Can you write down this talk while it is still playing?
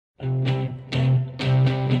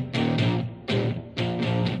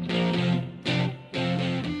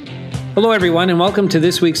Hello, everyone, and welcome to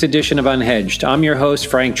this week's edition of Unhedged. I'm your host,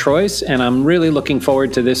 Frank Troyes, and I'm really looking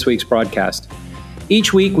forward to this week's broadcast.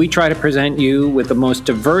 Each week, we try to present you with the most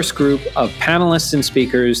diverse group of panelists and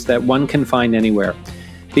speakers that one can find anywhere.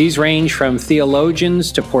 These range from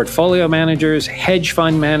theologians to portfolio managers, hedge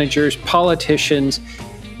fund managers, politicians,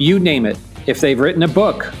 you name it. If they've written a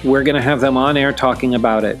book, we're going to have them on air talking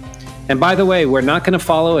about it. And by the way, we're not going to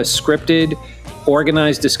follow a scripted,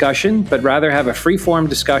 organized discussion, but rather have a free-form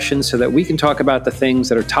discussion so that we can talk about the things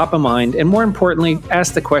that are top of mind and, more importantly,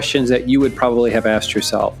 ask the questions that you would probably have asked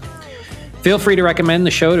yourself. Feel free to recommend the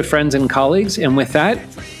show to friends and colleagues, and with that,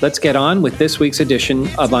 let's get on with this week's edition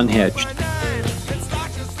of Unhedged.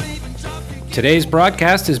 Today's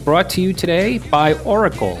broadcast is brought to you today by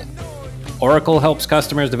Oracle. Oracle helps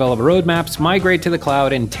customers develop roadmaps, migrate to the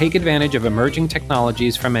cloud, and take advantage of emerging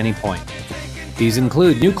technologies from any point. These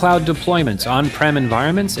include new cloud deployments, on-prem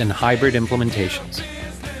environments, and hybrid implementations.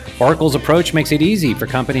 Oracle's approach makes it easy for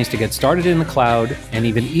companies to get started in the cloud and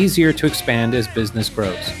even easier to expand as business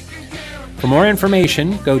grows. For more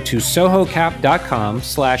information, go to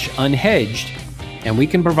sohocap.com/unhedged, and we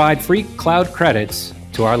can provide free cloud credits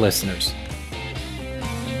to our listeners.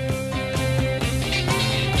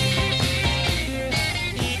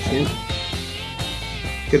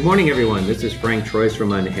 Good morning, everyone. This is Frank Troyes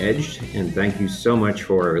from Unhedged, and thank you so much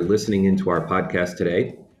for listening into our podcast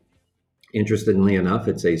today. Interestingly enough,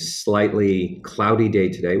 it's a slightly cloudy day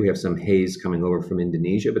today. We have some haze coming over from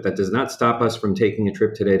Indonesia, but that does not stop us from taking a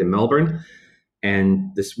trip today to Melbourne.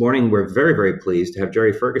 And this morning, we're very, very pleased to have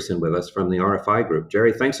Gerald Ferguson with us from the RFI Group.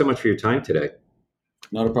 Jerry, thanks so much for your time today.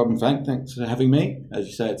 Not a problem, Frank. Thanks for having me. As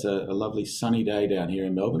you say, it's a lovely sunny day down here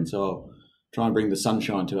in Melbourne, so I'll try and bring the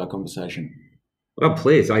sunshine to our conversation. Well,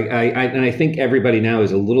 please. I think everybody now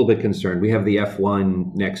is a little bit concerned. We have the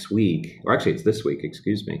F1 next week, or actually it's this week,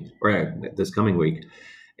 excuse me, or this coming week.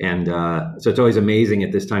 And so it's always amazing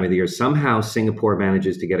at this time of the year. Somehow Singapore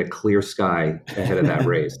manages to get a clear sky ahead of that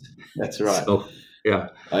race. That's right. So, yeah.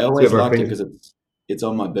 I always like it because it's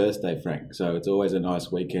on my birthday, Frank. So it's always a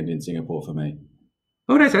nice weekend in Singapore for me.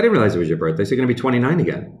 Oh, nice. I didn't realize it was your birthday. So you're going to be 29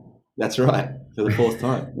 again. That's right. For the fourth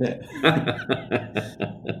time. Yeah.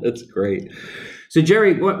 That's great. So,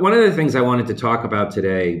 Jerry, one of the things I wanted to talk about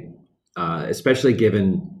today, especially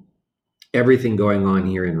given everything going on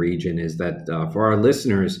here in region, is that for our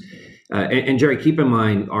listeners, and Jerry, keep in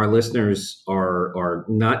mind, our listeners are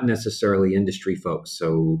not necessarily industry folks.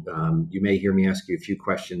 So you may hear me ask you a few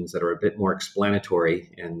questions that are a bit more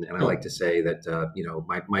explanatory. And I like to say that,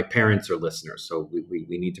 my parents are listeners. So we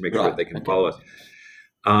need to make sure that they can follow us.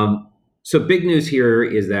 So big news here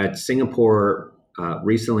is that Singapore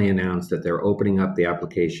recently announced that they're opening up the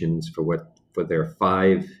applications for their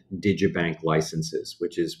 5 digibank licenses,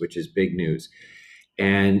 which is big news.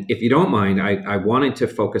 And if you don't mind, I wanted to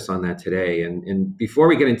focus on that today. And before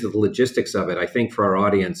we get into the logistics of it, I think for our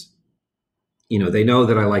audience, they know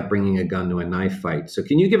that I like bringing a gun to a knife fight. So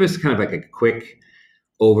can you give us kind of like a quick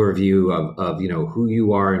overview of who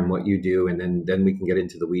you are and what you do, and then we can get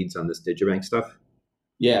into the weeds on this digibank stuff?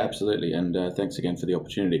 Yeah, absolutely. And thanks again for the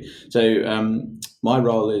opportunity. So my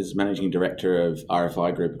role is Managing Director of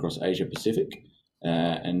RFI Group across Asia Pacific.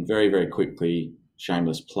 And very, very quickly,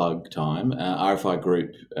 shameless plug time, RFI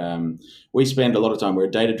Group, we spend a lot of time, we're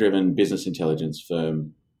a data-driven business intelligence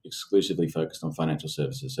firm exclusively focused on financial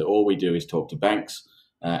services. So all we do is talk to banks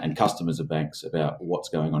and customers of banks about what's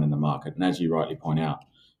going on in the market. And as you rightly point out,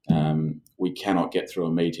 we cannot get through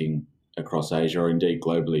a meeting across Asia or indeed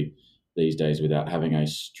globally these days without having a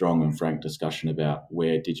strong and frank discussion about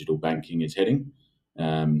where digital banking is heading,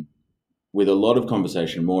 with a lot of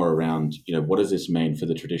conversation more around, what does this mean for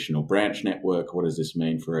the traditional branch network? What does this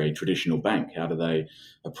mean for a traditional bank? How do they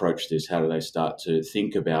approach this? How do they start to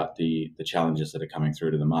think about the challenges that are coming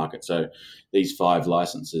through to the market? So these 5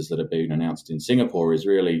 licenses that have been announced in Singapore is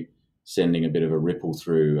really sending a bit of a ripple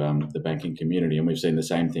through the banking community. And we've seen the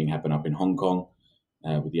same thing happen up in Hong Kong,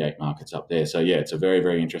 with the 8 markets up there. So yeah, it's a very,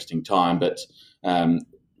 very interesting time. But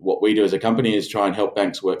what we do as a company is try and help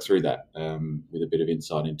banks work through that with a bit of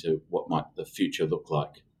insight into what might the future look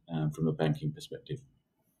like from a banking perspective.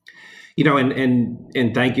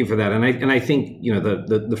 And thank you for that. And I think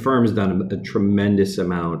the firm has done a tremendous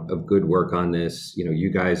amount of good work on this. You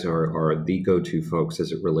guys are the go-to folks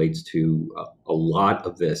as it relates to a lot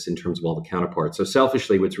of this in terms of all the counterparts. So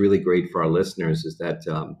selfishly, what's really great for our listeners is that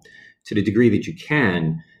to the degree that you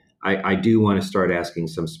can, I do want to start asking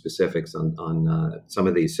some specifics on some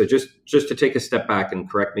of these. So just to take a step back and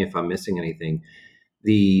correct me if I'm missing anything,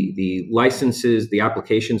 the licenses, the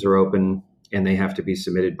applications are open and they have to be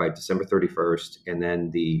submitted by December 31st. And then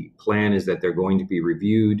the plan is that they're going to be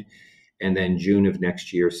reviewed and then June of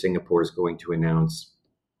next year, Singapore is going to announce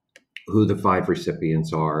who the 5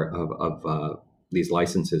 recipients are of these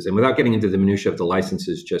licenses. And without getting into the minutia of the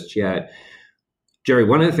licenses just yet, Jerry,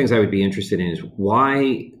 one of the things I would be interested in is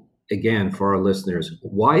why, again, for our listeners,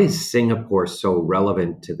 why is Singapore so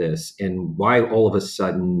relevant to this, and why all of a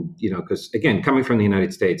sudden, because again, coming from the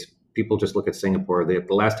United States, people just look at Singapore. The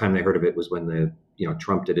last time they heard of it was when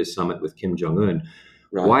Trump did his summit with Kim Jong-un.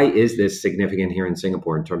 Right. Why is this significant here in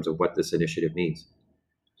Singapore in terms of what this initiative means?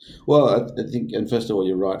 Well, I think, and first of all,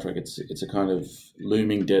 you're right, Frank. It's a kind of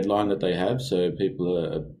looming deadline that they have. So people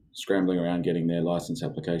are scrambling around getting their license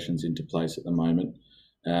applications into place at the moment.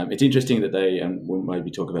 It's interesting that and we'll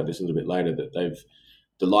maybe talk about this a little bit later, that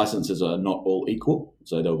the licenses are not all equal.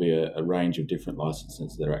 So there'll be a range of different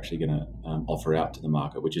licenses that are actually going to offer out to the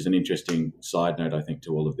market, which is an interesting side note, I think,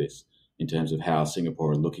 to all of this in terms of how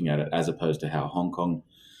Singapore are looking at it as opposed to how Hong Kong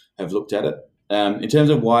have looked at it. In terms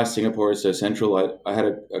of why Singapore is so central, I had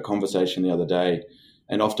a conversation the other day,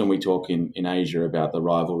 and often we talk in Asia about the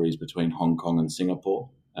rivalries between Hong Kong and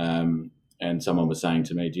Singapore. And someone was saying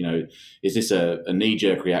to me, is this a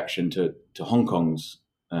knee-jerk reaction to Hong Kong's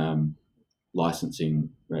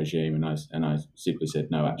licensing regime? And I simply said,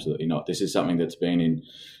 no, absolutely not. This is something that's been in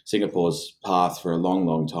Singapore's path for a long,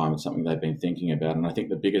 long time. It's something they've been thinking about. And I think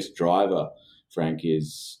the biggest driver, Frank,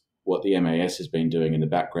 is what the MAS has been doing in the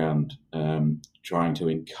background, trying to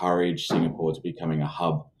encourage Singapore to becoming a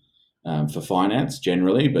hub for finance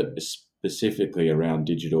generally, but specifically around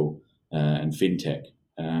digital and fintech.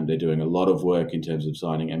 They're doing a lot of work in terms of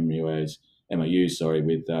signing MOUs,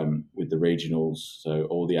 with the regionals, so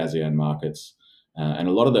all the ASEAN markets, and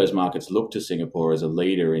a lot of those markets look to Singapore as a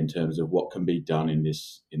leader in terms of what can be done in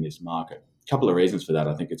this market. A couple of reasons for that.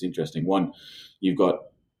 I think it's interesting. One, you've got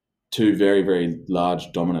 2 very, very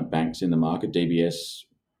large dominant banks in the market, DBS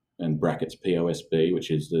and brackets POSB, which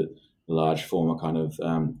is the large former kind of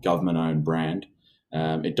government-owned brand.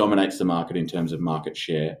 It dominates the market in terms of market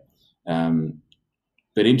share.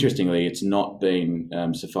 But interestingly, it's not been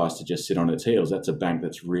suffice to just sit on its heels. That's a bank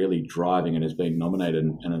that's really driving and has been nominated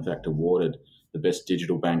and in fact awarded the best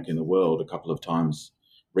digital bank in the world a couple of times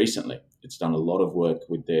recently. It's done a lot of work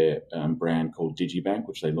with their brand called Digibank,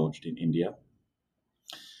 which they launched in India.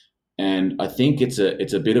 And I think it's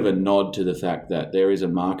a bit of a nod to the fact that there is a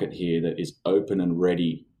market here that is open and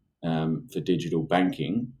ready for digital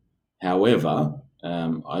banking. However,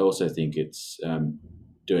 I also think it's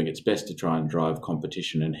doing its best to try and drive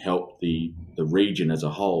competition and help the region as a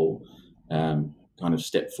whole kind of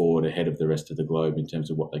step forward ahead of the rest of the globe in terms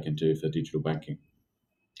of what they can do for digital banking.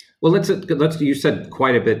 Well, let's you said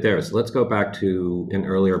quite a bit there. So let's go back to an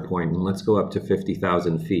earlier point and let's go up to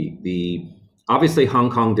 50,000 feet. Obviously, Hong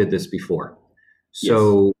Kong did this before.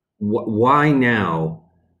 So yes. Why now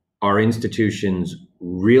are institutions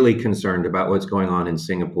really concerned about what's going on in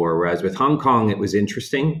Singapore? Whereas with Hong Kong, it was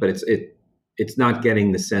interesting, but it's not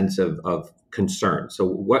getting the sense of concern. So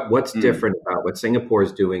what's different about what Singapore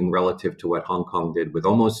is doing relative to what Hong Kong did with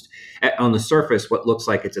almost, on the surface, what looks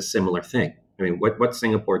like it's a similar thing? I mean, what's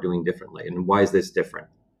Singapore doing differently, and why is this different?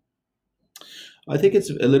 I think it's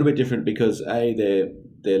a little bit different because they're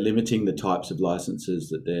limiting the types of licenses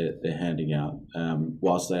that they're handing out.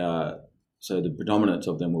 Whilst they are, so the predominance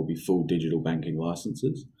of them will be full digital banking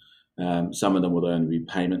licenses. Some of them will only be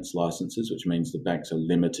payments licenses, which means the banks are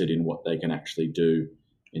limited in what they can actually do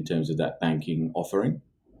in terms of that banking offering.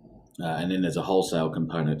 And then there's a wholesale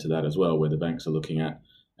component to that as well, where the banks are looking at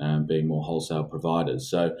being more wholesale providers.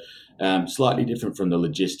 So slightly different from the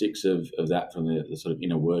logistics of that, from the sort of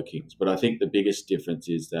inner workings. But I think the biggest difference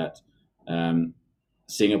is that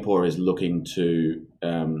Singapore is looking to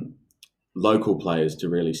local players to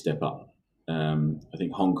really step up. I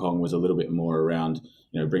think Hong Kong was a little bit more around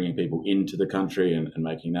bringing people into the country and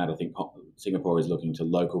making that. I think Singapore is looking to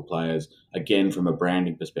local players, again, from a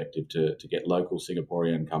branding perspective, to get local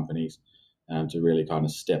Singaporean companies to really kind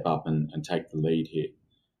of step up and take the lead here.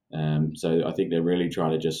 So I think they're really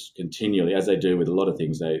trying to just continually, as they do with a lot of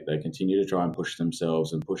things, they continue to try and push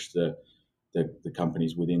themselves and push the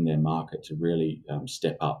companies within their market to really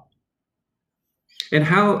step up. And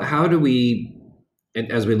how do we,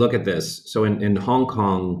 and as we look at this, so in Hong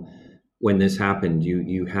Kong, when this happened,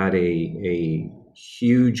 you had a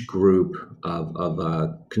huge group of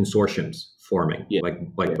consortiums forming,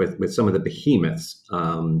 with some of the behemoths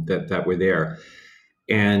that were there.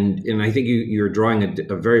 And I think you're drawing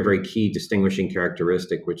a very, very key distinguishing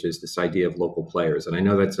characteristic, which is this idea of local players. And I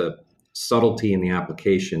know that's a subtlety in the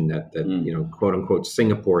application that quote unquote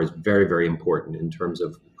Singapore is very, very important in terms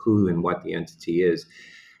of who and what the entity is.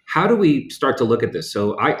 How do we start to look at this?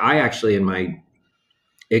 So I actually, in my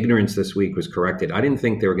ignorance this week was corrected. I didn't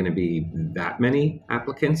think there were going to be that many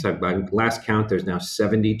applicants. By last count, there's now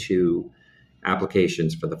 72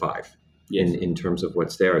 applications for the five in terms of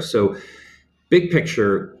what's there. So big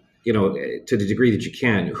picture, to the degree that you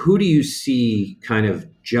can, who do you see kind of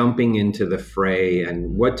jumping into the fray,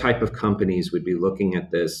 and what type of companies would be looking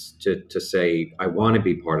at this to say, I want to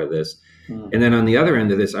be part of this? And then on the other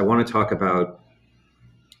end of this, I want to talk about,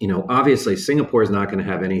 obviously Singapore is not going to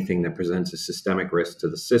have anything that presents a systemic risk to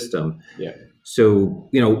the system. Yeah. So,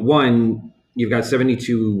 one, you've got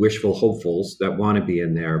 72 wishful hopefuls that want to be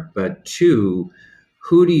in there, but two,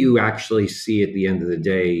 who do you actually see at the end of the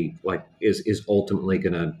day, like is ultimately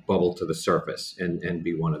going to bubble to the surface and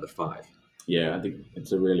be one of the five? Yeah, I think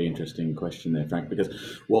it's a really interesting question there, Frank, because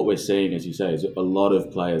what we're seeing, as you say, is a lot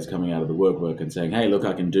of players coming out of the work and saying, hey, look,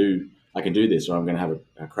 I can do this, or I'm going to have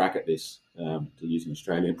a crack at this, to use an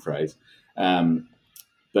Australian phrase.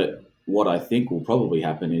 But what I think will probably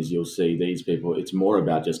happen is you'll see these people, it's more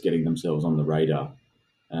about just getting themselves on the radar.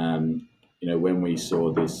 When we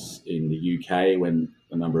saw this in the UK, when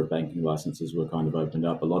a number of banking licenses were kind of opened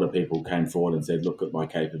up, a lot of people came forward and said, look at my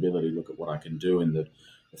capability, look at what I can do in the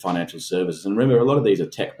financial services. And remember, a lot of these are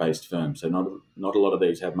tech-based firms, so not a lot of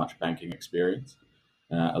these have much banking experience.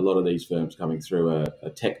 A lot of these firms coming through are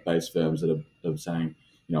tech-based firms that are saying,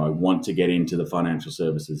 I want to get into the financial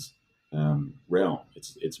services realm.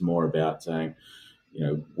 It's more about saying,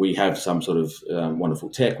 we have some sort of wonderful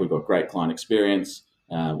tech, we've got great client experience,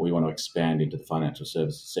 we want to expand into the financial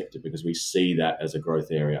services sector because we see that as a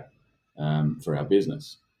growth area for our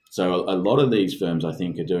business. So a lot of these firms, I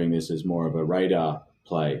think, are doing this as more of a radar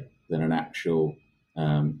play than an actual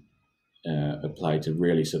a play to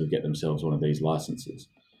really sort of get themselves one of these licenses.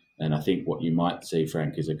 And I think what you might see,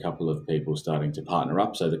 Frank, is a couple of people starting to partner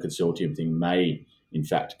up. So the consortium thing may, in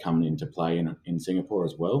fact, come into play in Singapore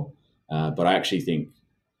as well. But I actually think,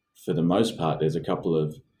 for the most part, there's a couple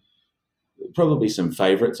of probably some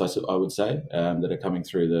favourites, I would say, that are coming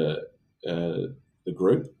through the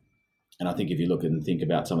group. And I think if you look and think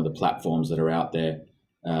about some of the platforms that are out there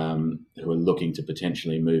who are looking to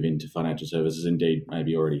potentially move into financial services, indeed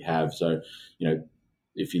maybe already have. So,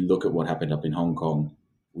 if you look at what happened up in Hong Kong,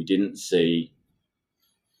 we didn't see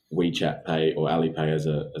WeChat Pay or Alipay as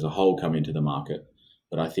a whole come into the market.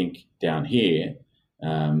 But I think down here,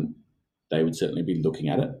 they would certainly be looking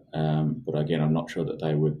at it. But again, I'm not sure that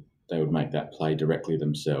they would make that play directly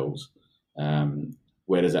themselves.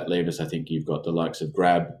 Where does that leave us? I think you've got the likes of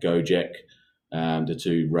Grab, Gojek, the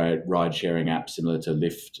two ride-sharing apps similar to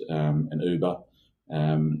Lyft and Uber,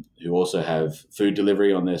 who also have food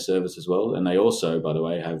delivery on their service as well. And they also, by the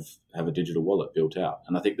way, have a digital wallet built out.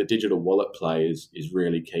 And I think the digital wallet play is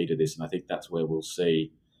really key to this. And I think that's where we'll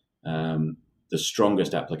see the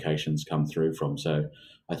strongest applications come through from. So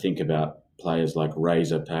I think about players like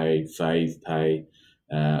Razor Pay, Fave Pay,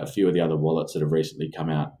 a few of the other wallets that have recently come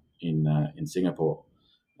out in Singapore,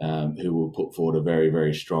 who will put forward a very,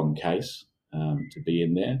 very strong case to be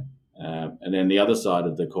in there. And then the other side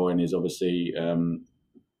of the coin is obviously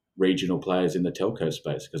regional players in the telco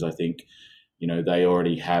space, because I think, they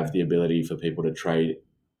already have the ability for people to trade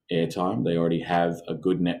airtime. They already have a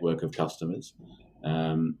good network of customers.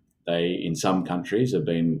 They, in some countries, have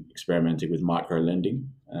been experimenting with micro lending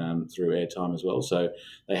through airtime as well. So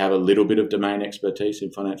they have a little bit of domain expertise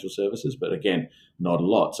in financial services, but again, not a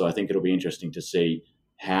lot. So I think it'll be interesting to see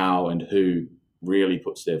how and who really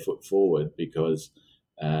puts their foot forward, because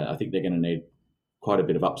I think they're going to need quite a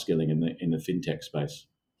bit of upskilling in the fintech space.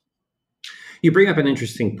 You bring up an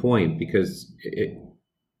interesting point, because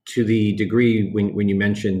to the degree when you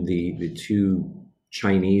mentioned the two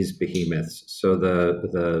Chinese behemoths, so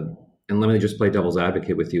and let me just play devil's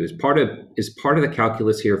advocate with you, is part of the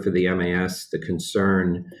calculus here for the MAS the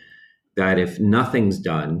concern that if nothing's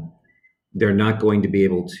done, they're not going to be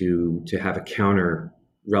able to have a counter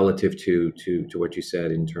relative to what you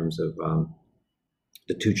said in terms of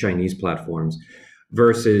the two Chinese platforms,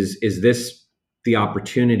 versus is this the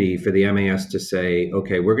opportunity for the MAS to say,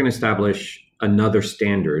 okay, we're going to establish another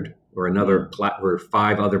standard or or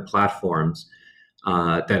five other platforms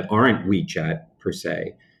that aren't WeChat per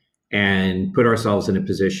se, and put ourselves in a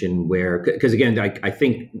position where, because again, I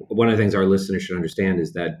think one of the things our listeners should understand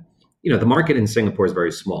is that, the market in Singapore is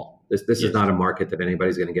very small. This yes. is not a market that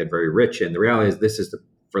anybody's going to get very rich in. The reality is this is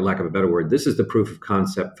for lack of a better word, this is the proof of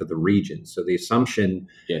concept for the region. So the assumption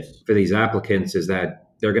yes. for these applicants is that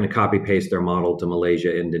they're going to copy paste their model to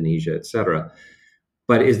Malaysia, Indonesia, et cetera.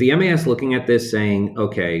 But is the MAS looking at this saying,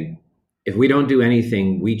 okay, if we don't do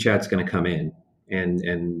anything, WeChat's going to come in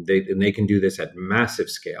and they can do this at massive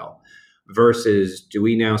scale? versus do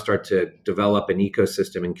we now start to develop an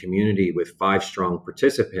ecosystem and community with five strong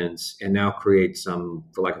participants and now create some,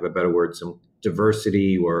 for lack of a better word, some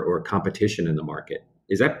diversity or competition in the market?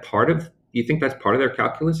 Is that you think that's part of their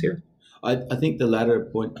calculus here? I think the latter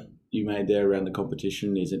point you made there around the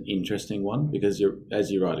competition is an interesting one because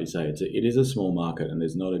as you rightly say, it is a small market and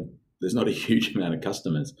there's not a huge amount of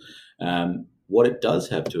customers. What it does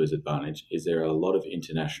have to its advantage is there are a lot of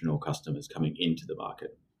international customers coming into the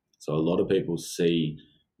market. So a lot of people see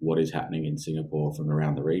what is happening in Singapore from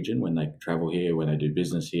around the region when they travel here, when they do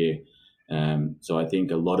business here. So I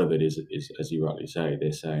think a lot of it is, as you rightly say,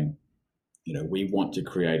 they're saying, we want to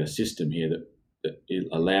create a system here that it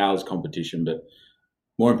allows competition, but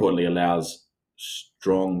more importantly, allows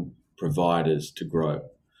strong providers to grow.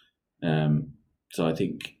 So I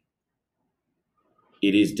think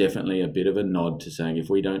it is definitely a bit of a nod to saying if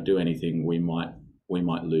we don't do anything, we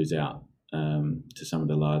might lose out to some of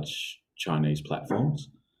the large Chinese platforms,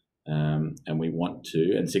 and we want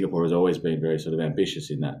to. And Singapore has always been very sort of ambitious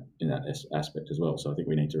in that aspect as well. So I think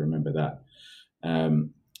we need to remember that.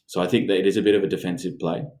 So I think that it is a bit of a defensive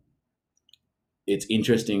play. It's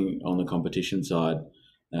interesting on the competition side.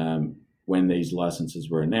 When these licenses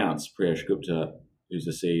were announced, Priyesh Gupta, who's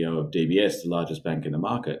the CEO of DBS, the largest bank in the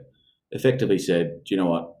market, effectively said, do you know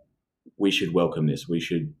what? We should welcome this. We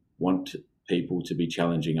should want people to be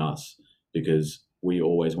challenging us because we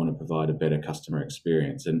always want to provide a better customer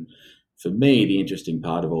experience. And for me, the interesting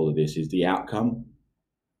part of all of this is the outcome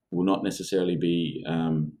will not necessarily be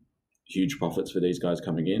huge profits for these guys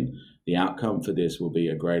coming in. The outcome for this will be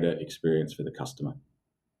a greater experience for the customer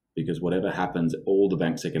because whatever happens, all the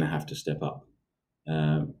banks are going to have to step up.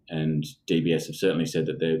 And DBS have certainly said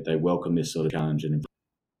that they welcome this sort of challenge. And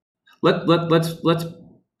let's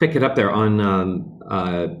pick it up there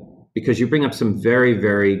on because you bring up some very,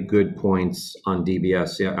 very good points on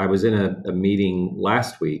DBS. Yeah, I was in a meeting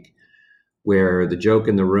last week where the joke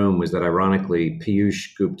in the room was that ironically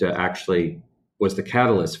Piyush Gupta actually was the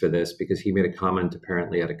catalyst for this because he made a comment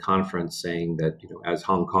apparently at a conference saying that as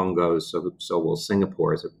Hong Kong goes, so will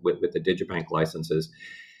Singapore with the digibank licenses.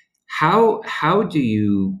 How do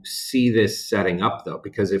you see this setting up though?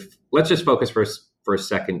 Because let's just focus for a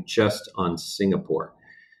second just on Singapore.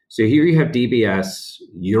 So here you have DBS,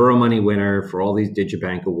 Euromoney winner for all these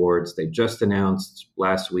digibank awards. They just announced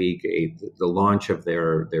last week the launch of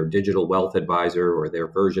their digital wealth advisor or their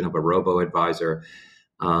version of a robo-advisor.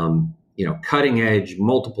 Cutting edge,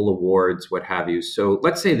 multiple awards, what have you. So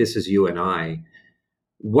let's say this is you and I.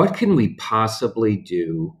 What can we possibly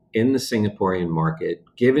do in the Singaporean market,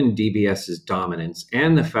 given DBS's dominance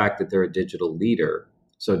and the fact that they're a digital leader?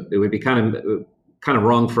 So it would be kind of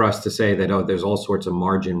wrong for us to say that, there's all sorts of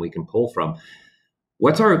margin we can pull from.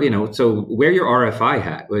 What's so wear your RFI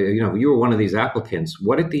hat. You were one of these applicants.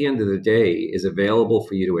 What at the end of the day is available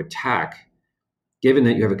for you to attack, given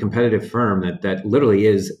that you have a competitive firm that literally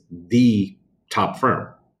is the top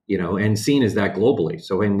firm, and seen as that globally.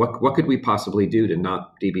 So, what could we possibly do to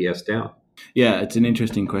knock DBS down? Yeah, it's an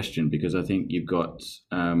interesting question because I think you've got,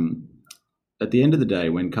 at the end of the day,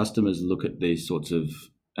 when customers look at these sorts of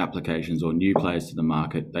applications or new players to the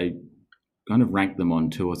market, they kind of rank them on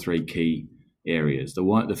two or three key areas.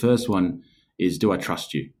 The first one is, do I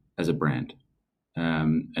trust you as a brand?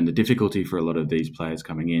 And the difficulty for a lot of these players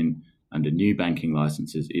coming in under new banking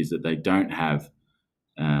licenses is that they don't have,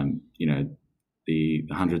 the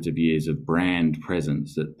hundreds of years of brand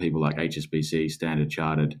presence that people like HSBC, Standard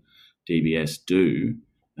Chartered, DBS do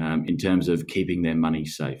in terms of keeping their money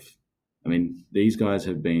safe. I mean, these guys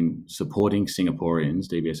have been supporting Singaporeans.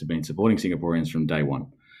 DBS have been supporting Singaporeans from day one.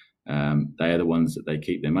 They are the ones that they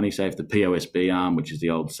keep their money safe. The POSB arm, which is the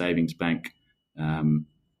old savings bank,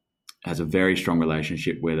 has a very strong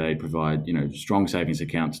relationship where they provide, strong savings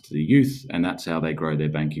accounts to the youth, and that's how they grow their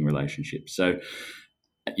banking relationships. So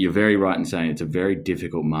you're very right in saying it's a very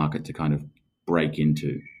difficult market to kind of break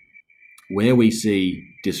into. Where we see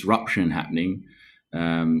disruption happening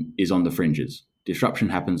is on the fringes. Disruption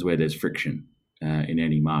happens where there's friction in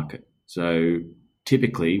any market. So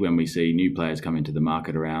typically when we see new players come into the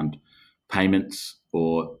market around payments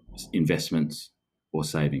or investments or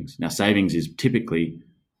savings. Now, savings is typically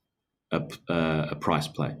a price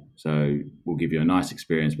play. So we'll give you a nice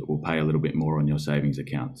experience, but we'll pay a little bit more on your savings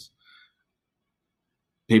accounts.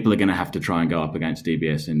 People are going to have to try and go up against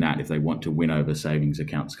DBS in that if they want to win over savings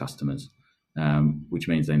accounts customers, which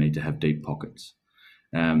means they need to have deep pockets.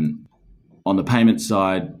 On the payment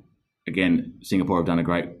side, again, Singapore have done a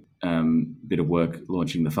great bit of work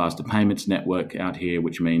launching the faster payments network out here,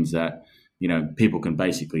 which means that people can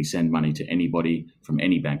basically send money to anybody from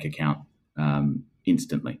any bank account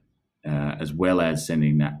instantly. as well as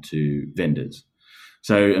sending that to vendors.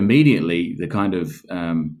 So immediately the kind of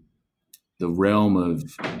the realm of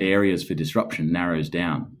areas for disruption narrows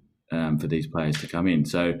down for these players to come in.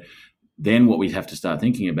 So then what we have to start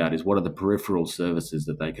thinking about is what are the peripheral services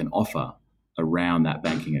that they can offer around that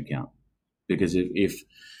banking account? Because if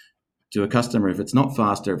to a customer, if it's not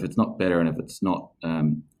faster, if it's not better, and if it's not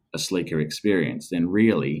a sleeker experience, then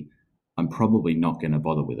really I'm probably not going to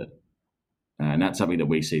bother with it. And that's something that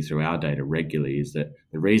we see through our data regularly, is that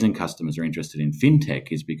the reason customers are interested in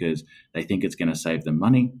fintech is because they think it's going to save them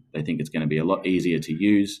money, they think it's going to be a lot easier to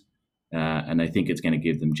use, and they think it's going to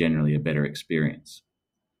give them generally a better experience.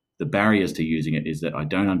 The barriers to using it is that I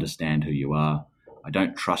don't understand who you are, I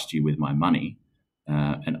don't trust you with my money,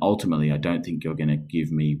 and ultimately I don't think you're going to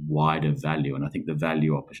give me wider value. And I think the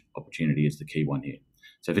value opportunity is the key one here.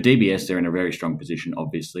 So for DBS, they're in a very strong position,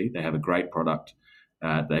 obviously. They have a great product.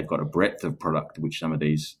 They've got a breadth of product which some of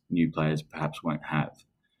these new players perhaps won't have.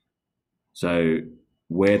 So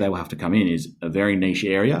where they will have to come in is a very niche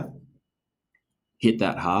area, hit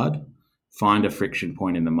that hard, find a friction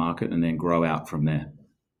point in the market, and then grow out from there.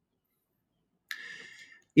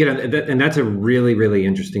 And that's a really, really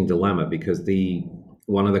interesting dilemma, because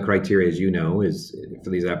one of the criteria, as you know, is for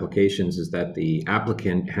these applications is that the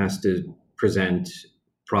applicant has to present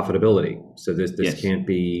profitability. So this Yes. can't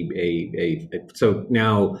be so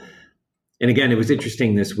now, and again, it was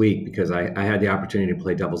interesting this week because I had the opportunity to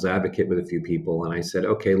play devil's advocate with a few people, and I said,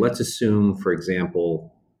 okay, let's assume, for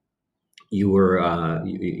example,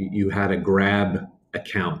 you had a Grab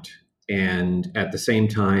account, and at the same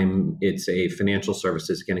time it's a financial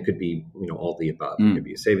services. Again, it could be all the above. It could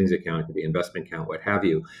be a savings account, it could be an investment account, what have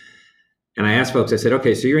you. And I asked folks, I said,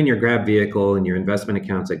 okay, so you're in your Grab vehicle and your investment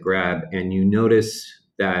accounts at Grab, and you notice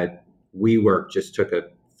that WeWork just took a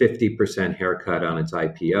 50% haircut on its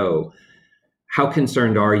IPO. How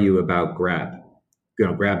concerned are you about Grab?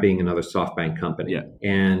 Grab being another SoftBank company. Yeah.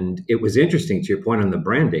 And it was interesting to your point on the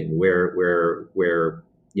branding, where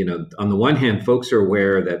on the one hand, folks are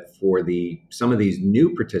aware that for some of these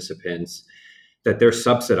new participants, that they're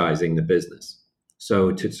subsidizing the business.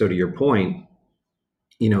 So to your point,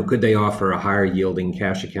 could they offer a higher yielding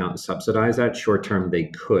cash account and subsidize that? Short term, they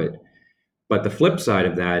could. But the flip side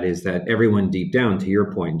of that is that everyone deep down, to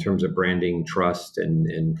your point, in terms of branding, trust,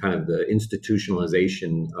 and kind of the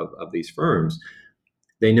institutionalization of these firms,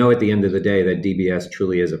 they know at the end of the day that DBS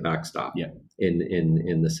truly is a backstop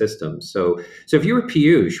in the system. So if you were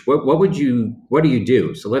Piyush, what do you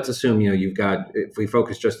do? So let's assume you've got, if we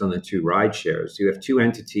focus just on the two ride shares, you have two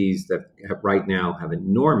entities that right now have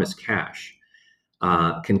enormous cash.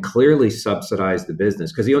 Can clearly subsidize the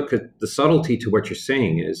business, because the subtlety to what you're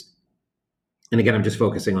saying is, and again, I'm just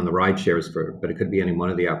focusing on the ride shares but it could be any one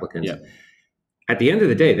of the applicants. Yeah. At the end of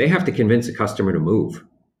the day, they have to convince a customer to move.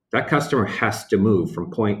 That customer has to move from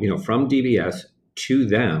DBS to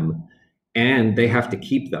them, and they have to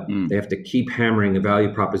keep them. They have to keep hammering a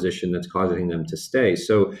value proposition that's causing them to stay.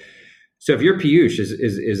 So if you're Piyush,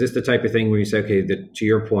 is this the type of thing where you say, okay, to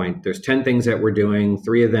your point, there's 10 things that we're doing,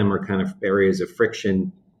 3 of them are kind of areas of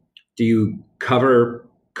friction. Do you cover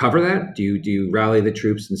that? Do you rally the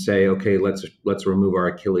troops and say, okay, let's remove our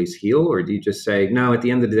Achilles heel? Or do you just say, no, at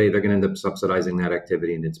the end of the day, they're going to end up subsidizing that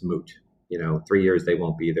activity and it's moot? 3 years they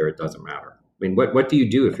won't be there, it doesn't matter. I mean, what do you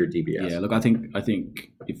do if you're DBS? Yeah, look, I think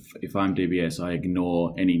if I'm DBS, I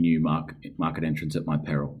ignore any new market entrants at my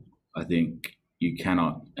peril. I think you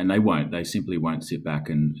cannot, and they won't. They simply won't sit back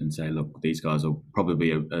and say, look, these guys will probably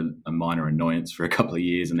be a minor annoyance for a couple of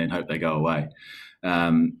years and then hope they go away.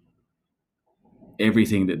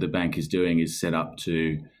 Everything that the bank is doing is set up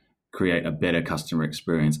to create a better customer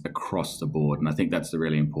experience across the board. And I think that's the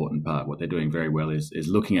really important part. What they're doing very well is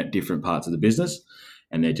looking at different parts of the business,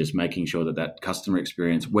 and they're just making sure that customer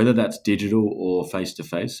experience, whether that's digital or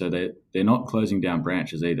face-to-face, so they're not closing down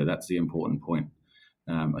branches either. That's the important point,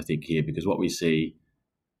 I think, here, because what we see,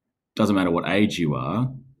 doesn't matter what age you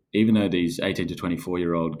are, even though these 18 to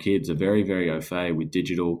 24-year-old kids are very, very au fait with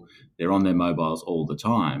digital, they're on their mobiles all the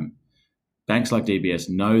time. Banks like DBS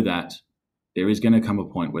know that there is going to come a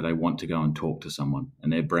point where they want to go and talk to someone,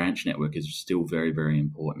 and their branch network is still very, very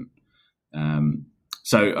important.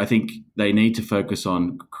 So I think they need to focus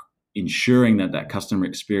on ensuring that customer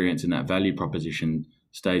experience and that value proposition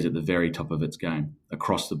stays at the very top of its game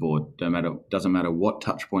across the board. Doesn't matter what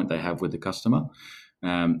touch point they have with the customer,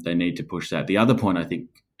 they need to push that. The other point, I think,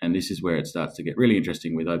 and this is where it starts to get really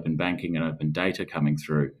interesting with open banking and open data coming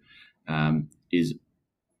through, is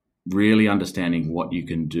really understanding what you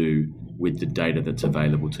can do with the data that's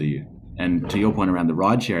available to you. And to your point around the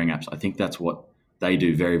ride-sharing apps, I think that's what they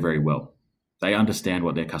do very, very well. They understand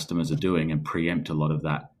what their customers are doing and preempt a lot of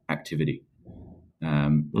that activity. I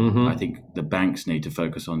Mm-hmm. think the banks need to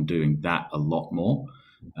focus on doing that a lot more.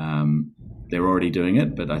 They're already doing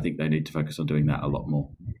it, but I think they need to focus on doing that a lot more.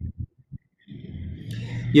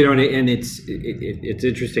 And it's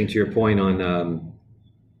interesting to your point on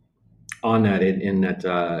that in that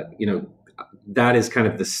that is kind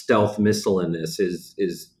of the stealth missile in this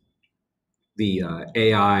is the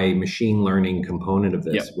AI machine learning component of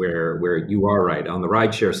this, Yep. where you are right on the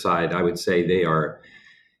rideshare side. I would say they are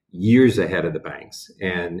years ahead of the banks,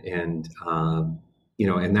 and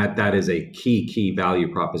that is a key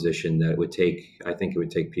value proposition that I think it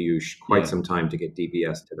would take Piyush quite Yeah. some time to get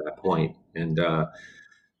DBS to that point. And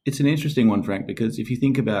It's an interesting one, Frank, because if you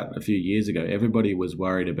think about a few years ago, everybody was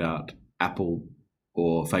worried about Apple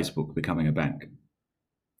or Facebook becoming a bank.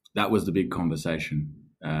 That was the big conversation,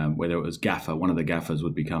 whether it was GAFA, one of the GAFAs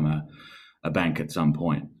would become a bank at some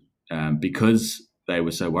point, because they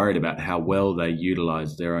were so worried about how well they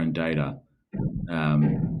utilized their own data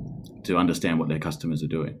to understand what their customers are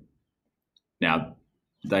doing. Now,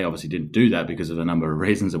 they obviously didn't do that because of a number of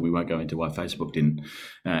reasons, and we won't go into why Facebook didn't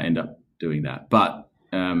end up doing that. But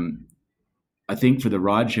I think for the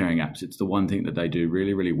ride-sharing apps, it's the one thing that they do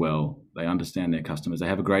really, really well. They understand their customers. They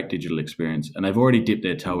have a great digital experience, and they've already dipped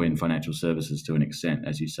their toe in financial services to an extent,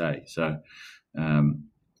 as you say. So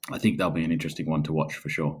I think they'll be an interesting one to watch for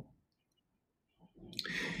sure.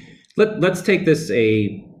 let's take this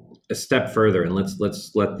a step further, and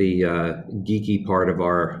let's let the geeky part of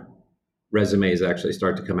our resumes actually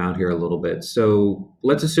start to come out here a little bit. So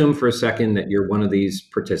let's assume for a second that you're one of these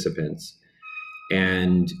participants,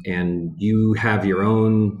 and you have your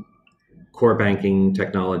own core banking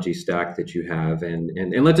technology stack that you have, and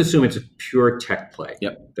let's assume it's a pure tech play.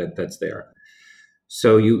 Yep. That's there.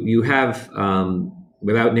 So you have,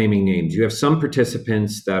 without naming names, you have some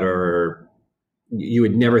participants that are, you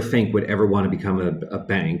would never think would ever want to become a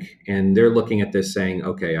bank, and they're looking at this saying,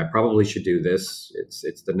 okay, I probably should do this.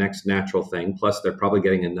 It's the next natural thing. Plus, they're probably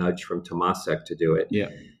getting a nudge from Temasek to do it. Yeah.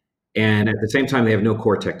 And at the same time, they have no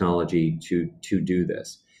core technology to do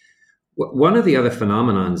this. One of the other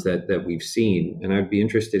phenomenons that we've seen, and I'd be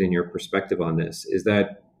interested in your perspective on this, is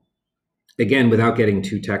that, again, without getting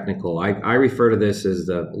too technical, I refer to this as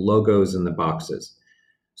the logos and the boxes.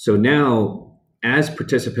 So now, as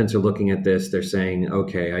participants are looking at this, they're saying,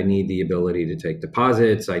 okay, I need the ability to take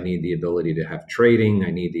deposits. I need the ability to have trading. I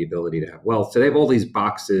need the ability to have wealth. So they have all these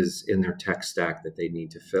boxes in their tech stack that they need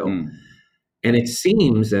to fill. And it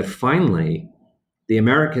seems that finally the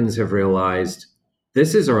Americans have realized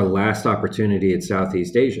this is our last opportunity at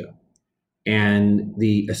Southeast Asia. And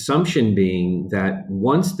the assumption being that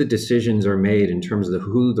once the decisions are made in terms of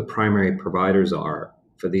who the primary providers are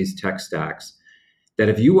for these tech stacks, that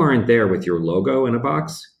if you aren't there with your logo in a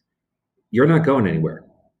box, you're not going anywhere.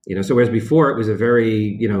 So whereas before it was a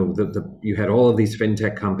very, you had all of these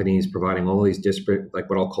fintech companies providing all these disparate, like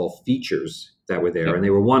what I'll call features that were there, Yep. and they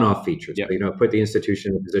were one-off features. Yep. But, put the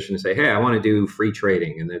institution in a position to say, hey, I want to do free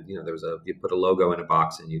trading, and then you put a logo in a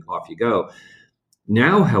box and off you go.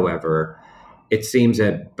 Now, however, it seems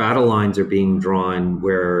that battle lines are being drawn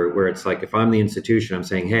where it's like, if I'm the institution, I'm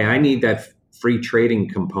saying, hey, I need that free trading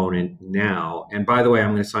component now. And by the way,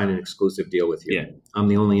 I'm going to sign an exclusive deal with you. Yeah. I'm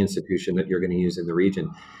the only institution that you're going to use in the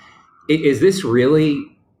region. Is this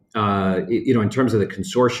really, in terms of the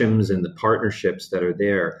consortiums and the partnerships that are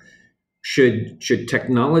there, should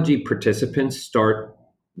technology participants start?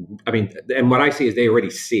 I mean, and what I see is they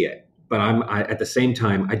already see it. But at the same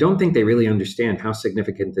time, I don't think they really understand how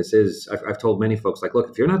significant this is. I've told many folks, like, look,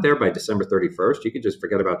 if you're not there by December 31st, you could just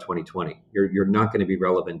forget about 2020. You're not going to be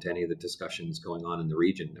relevant to any of the discussions going on in the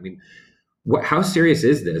region. I mean, how serious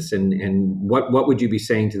is this? And what would you be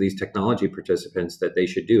saying to these technology participants that they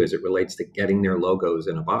should do as it relates to getting their logos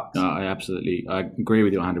in a box? I agree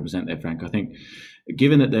with you 100% there, Frank. I think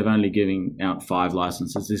given that they've only giving out 5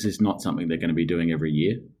 licenses, this is not something they're going to be doing every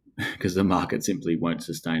year, because the market simply won't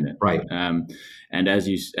sustain it. Right. And as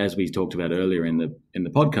we talked about earlier in the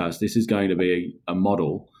podcast, this is going to be a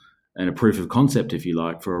model and a proof of concept, if you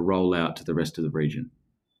like, for a rollout to the rest of the region.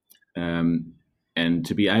 And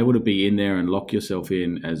to be able to be in there and lock yourself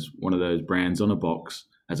in as one of those brands on a box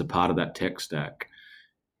as a part of that tech stack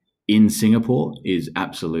in Singapore is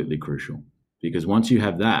absolutely crucial, because once you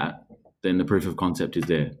have that, then the proof of concept is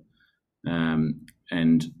there.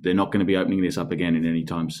 And they're not going to be opening this up again in any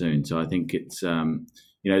time soon. So I think it's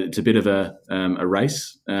it's a bit of a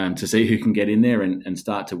race to see who can get in there and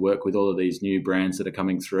start to work with all of these new brands that are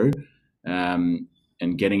coming through, and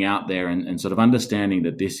getting out there and sort of understanding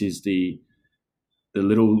that this is the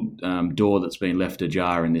little door that's been left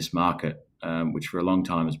ajar in this market, which for a long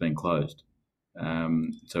time has been closed.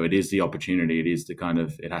 So it is the opportunity. It is the kind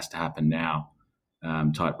of it has to happen now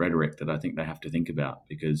type rhetoric that I think they have to think about,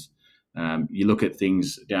 because you look at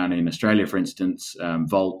things down in Australia, for instance,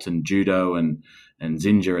 Volt and Judo and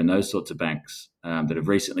Zinger and those sorts of banks that have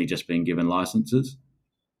recently just been given licenses.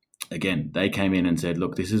 Again, they came in and said,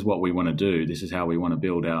 look, this is what we want to do. This is how we want to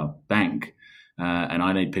build our bank. And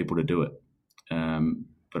I need people to do it.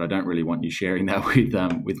 But I don't really want you sharing that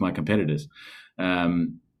with my competitors.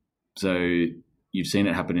 So you've seen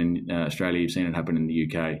it happen in Australia. You've seen it happen in the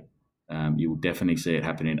UK. You will definitely see it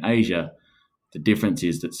happen in Asia. The difference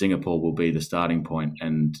is that Singapore will be the starting point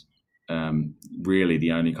and really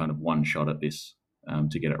the only kind of one shot at this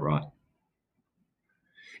to get it right.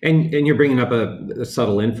 And you're bringing up a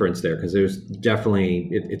subtle inference there, because there's definitely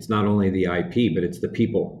it's not only the IP, but it's the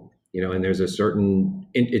people, and there's a certain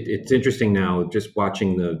it's interesting now just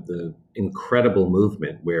watching the incredible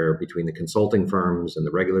movement where between the consulting firms and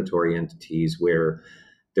the regulatory entities, where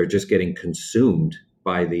they're just getting consumed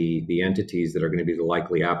by the entities that are going to be the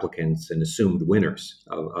likely applicants and assumed winners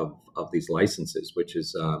of these licenses, which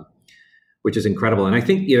is incredible. And I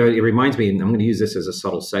think, it reminds me, and I'm going to use this as a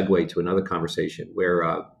subtle segue to another conversation where,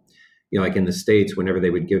 like in the States, whenever they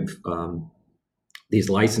would give these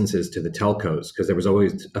licenses to the telcos, because there was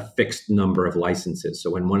always a fixed number of licenses. So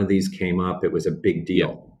when one of these came up, it was a big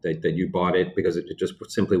deal that you bought it, because it just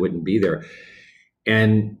simply wouldn't be there.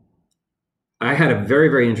 And I had a very,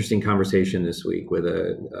 very interesting conversation this week with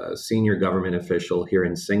a senior government official here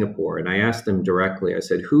in Singapore. And I asked them directly, I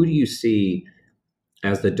said, who do you see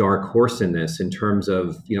as the dark horse in this, in terms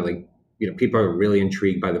of, people are really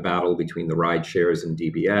intrigued by the battle between the ride shares and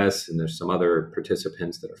DBS, and there's some other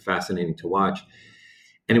participants that are fascinating to watch.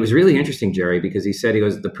 And it was really interesting, Jerry, because he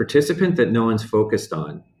goes, the participant that no one's focused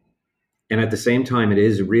on, and at the same time, it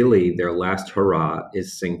is really their last hurrah,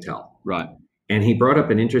 is Singtel. Right. And he brought up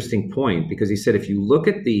an interesting point, because he said, if you look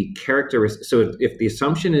at the characteristics, so if the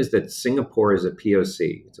assumption is that Singapore is a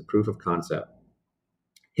POC, it's a proof of concept,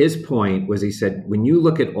 his point was, he said, when you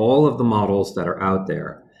look at all of the models that are out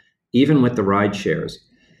there, even with the ride shares,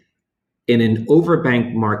 in an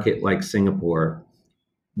overbanked market like Singapore,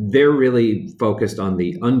 they're really focused on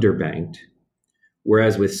the underbanked.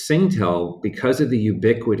 Whereas with Singtel, because of the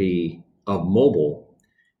ubiquity of mobile,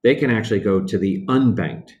 they can actually go to the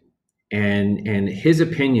unbanked. And his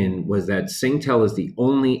opinion was that Singtel is the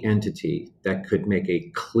only entity that could make a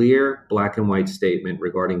clear black and white statement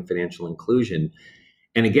regarding financial inclusion.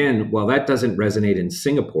 And again, while that doesn't resonate in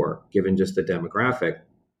Singapore, given just the demographic,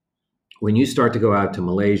 when you start to go out to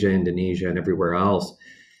Malaysia, Indonesia, and everywhere else,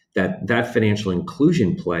 that financial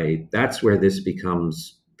inclusion play, that's where this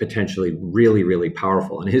becomes potentially really, really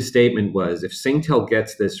powerful. And his statement was, if Singtel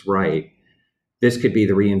gets this right, this could be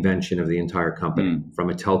the reinvention of the entire company, from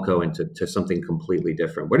a telco into something completely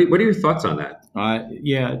different. What are your thoughts on that?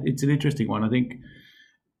 Yeah, it's an interesting one. I think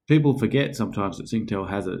people forget sometimes that Singtel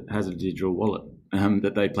has a digital wallet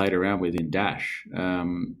that they played around with in Dash,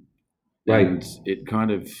 right. And it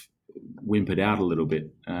kind of whimpered out a little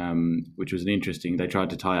bit, which was an interesting. They tried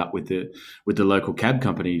to tie up with the local cab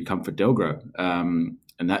company, Comfort Delgro,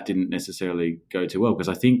 and that didn't necessarily go too well, because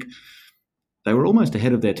I think they were almost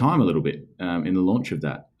ahead of their time a little bit in the launch of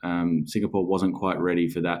that. Singapore wasn't quite ready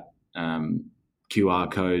for that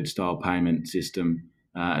QR code style payment system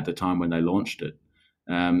at the time when they launched it.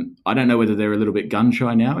 I don't know whether they're a little bit gun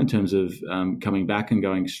shy now in terms of coming back and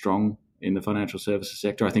going strong in the financial services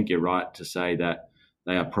sector. I think you're right to say that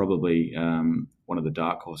they are probably one of the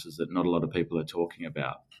dark horses that not a lot of people are talking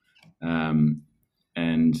about.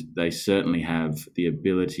 And they certainly have the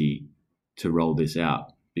ability to roll this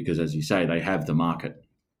out, because, as you say, they have the market.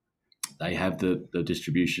 They have the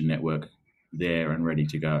distribution network there and ready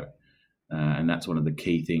to go. And that's one of the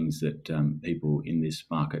key things that people in this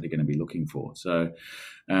market are going to be looking for. So,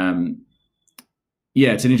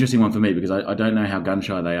 it's an interesting one for me, because I don't know how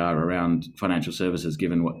gun-shy they are around financial services,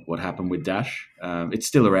 given what happened with Dash. It's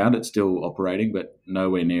still around, it's still operating, but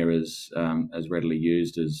nowhere near as readily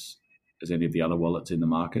used as any of the other wallets in the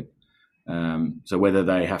market. So whether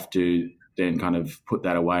they have to then kind of put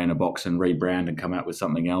that away in a box and rebrand and come out with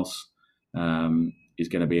something else is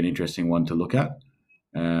going to be an interesting one to look at.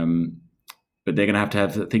 But they're going to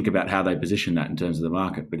have to think about how they position that in terms of the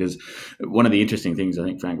market, because one of the interesting things, I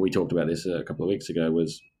think, Frank, we talked about this a couple of weeks ago,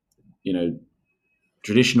 was,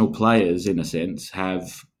 traditional players, in a sense,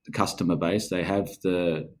 have the customer base, they have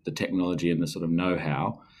the technology and the sort of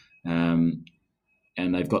know-how, and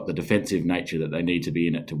they've got the defensive nature that they need to be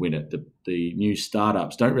in it to win it. The new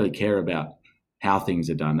startups don't really care about how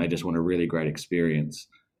things are done. They just want a really great experience,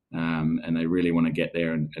 and they really want to get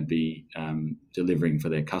there and be delivering for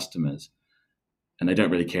their customers. and they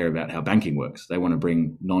don't really care about how banking works. They want to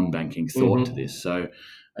bring non-banking thought to this. So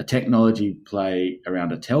a technology play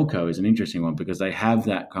around a telco is an interesting one because they have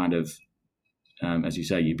that kind of, as you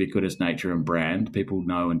say, ubiquitous nature and brand. People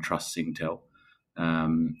know and trust Singtel,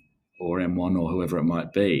 or M1 or whoever it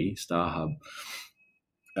might be, StarHub.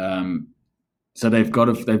 So they've kind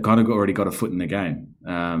of already got a foot in the game.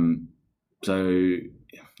 So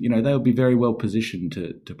they'll be very well positioned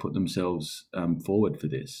to put themselves forward for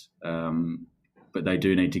this. But they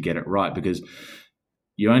do need to get it right because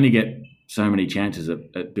you only get so many chances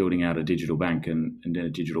at building out a digital bank and a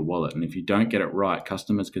digital wallet. And if you don't get it right,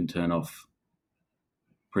 customers can turn off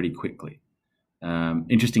pretty quickly.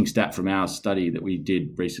 Interesting stat from our study that we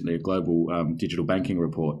did recently, a global digital banking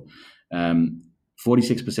report.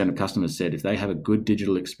 46% of customers said if they have a good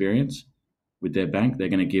digital experience with their bank, they're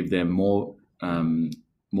going to give them more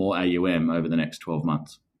AUM over the next 12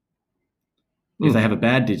 months. If they have a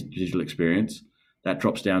bad digital experience, that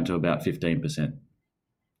drops down to about 15%.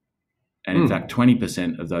 And in fact,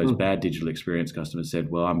 20% of those bad digital experience customers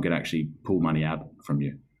said, well, I'm going to actually pull money out from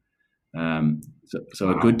you.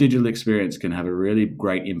 So a good digital experience can have a really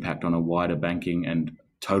great impact on a wider banking and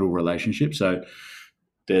total relationship. So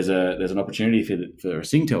there's an opportunity for a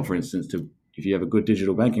Singtel, for instance, if you have a good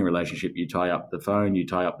digital banking relationship, you tie up the phone, you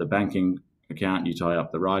tie up the banking account, you tie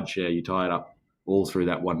up the ride share, you tie it up all through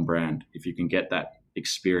that one brand, if you can get that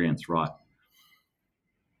experience right.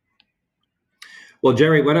 Well,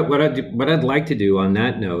 Jerry, what I'd like to do on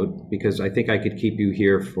that note, because I think I could keep you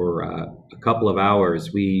here for a couple of hours.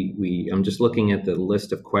 I'm just looking at the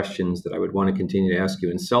list of questions that I would want to continue to ask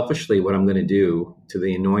you. And selfishly, what I'm going to do, to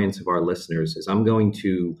the annoyance of our listeners, is I'm going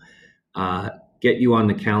to get you on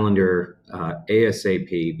the calendar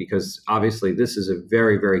ASAP, because obviously this is a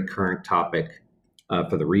very, very current topic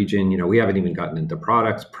for the region. We haven't even gotten into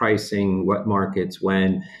products, pricing, what markets,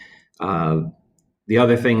 when. The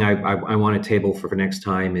other thing I want to table for next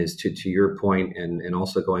time is to your point, and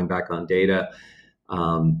also going back on data,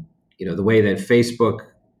 the way that Facebook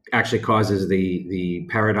actually causes the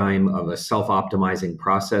paradigm of a self-optimizing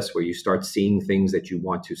process where you start seeing things that you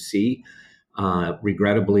want to see.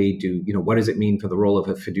 Regrettably, what does it mean for the role of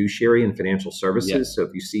a fiduciary in financial services? Yeah. So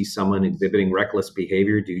if you see someone exhibiting reckless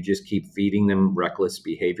behavior, do you just keep feeding them reckless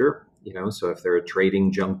behavior? So if they're a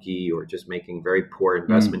trading junkie or just making very poor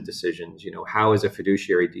investment decisions, how as a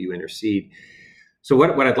fiduciary do you intercede? So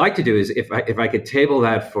what I'd like to do is if I could table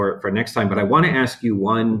that for next time, but I want to ask you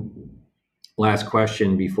one last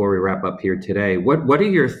question before we wrap up here today. What are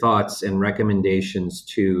your thoughts and recommendations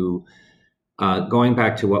to going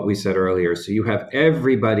back to what we said earlier? So you have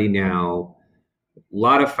everybody now, a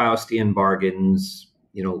lot of Faustian bargains,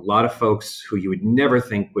 a lot of folks who you would never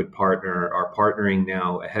think would partner are partnering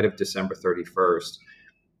now ahead of December 31st.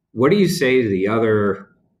 What do you say to the other,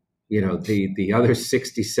 the other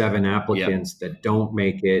 67 applicants that don't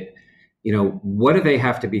make it? What do they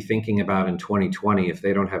have to be thinking about in 2020 if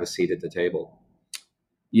they don't have a seat at the table?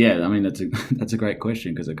 Yeah, I mean, that's a great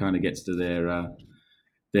question, because it kind of gets to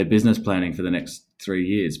their business planning for the next 3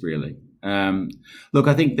 years, really. Look,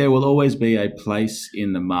 I think there will always be a place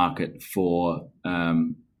in the market for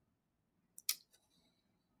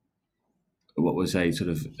what we'll say sort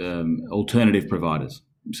of alternative providers.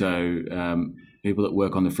 So people that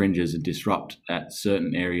work on the fringes and disrupt at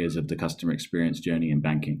certain areas of the customer experience journey in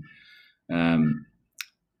banking. A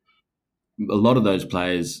lot of those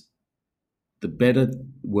players, the better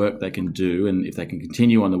work they can do, and if they can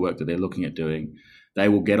continue on the work that they're looking at doing, they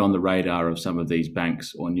will get on the radar of some of these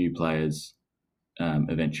banks or new players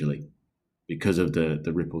eventually, because of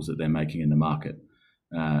the ripples that they're making in the market.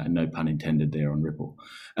 And no pun intended there on Ripple.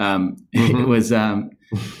 It was. So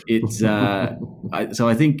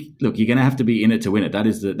I think, look, you're going to have to be in it to win it. That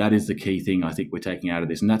is the key thing I think we're taking out of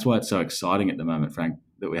this, and that's why it's so exciting at the moment, Frank,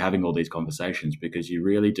 that we're having all these conversations, because you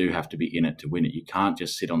really do have to be in it to win it. You can't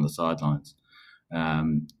just sit on the sidelines.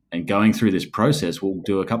 And going through this process will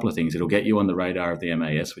do a couple of things. It'll get you on the radar of the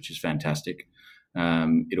MAS, which is fantastic.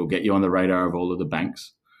 It'll get you on the radar of all of the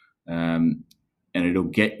banks. And it'll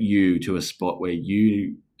get you to a spot where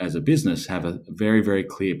you, as a business, have a very, very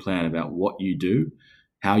clear plan about what you do,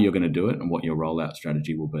 how you're going to do it, and what your rollout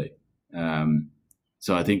strategy will be.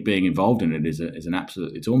 So I think being involved in it is an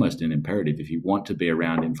absolute, it's almost an imperative. If you want to be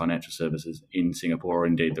around in financial services in Singapore, or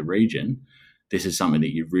indeed the region, this is something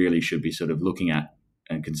that you really should be sort of looking at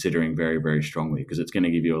and considering very, very strongly, because it's going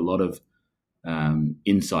to give you a lot of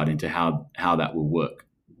insight into how that will work.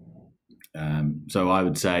 So I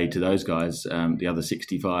would say to those guys, the other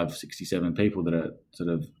 65, 67 people that are sort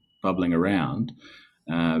of bubbling around,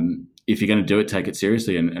 if you're going to do it, take it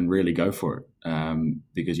seriously and really go for it,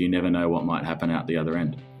 because you never know what might happen out the other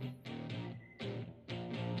end.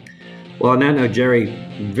 Well, on that note, Jerry,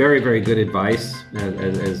 very, very good advice.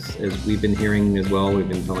 As we've been hearing as well, we've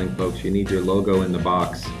been telling folks you need your logo in the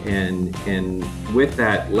box. And with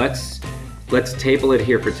that, let's table it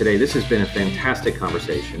here for today. This has been a fantastic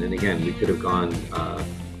conversation. And again, we could have gone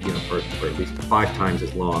for at least 5 times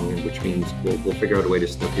as long, and which means we'll figure out a way to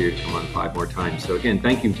snooker you to come on 5 more times. So again,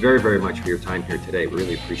 thank you very, very much for your time here today. We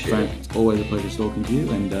really appreciate it. It's always a pleasure talking to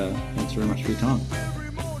you, and thanks very much for your time.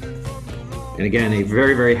 And again, a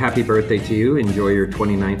very, very happy birthday to you. Enjoy your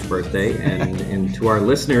 29th birthday. And to our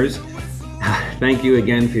listeners, thank you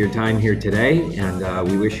again for your time here today.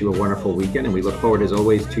 And we wish you a wonderful weekend. And we look forward, as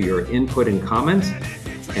always, to your input and comments.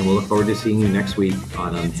 And we'll look forward to seeing you next week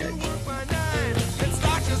on Unhedged.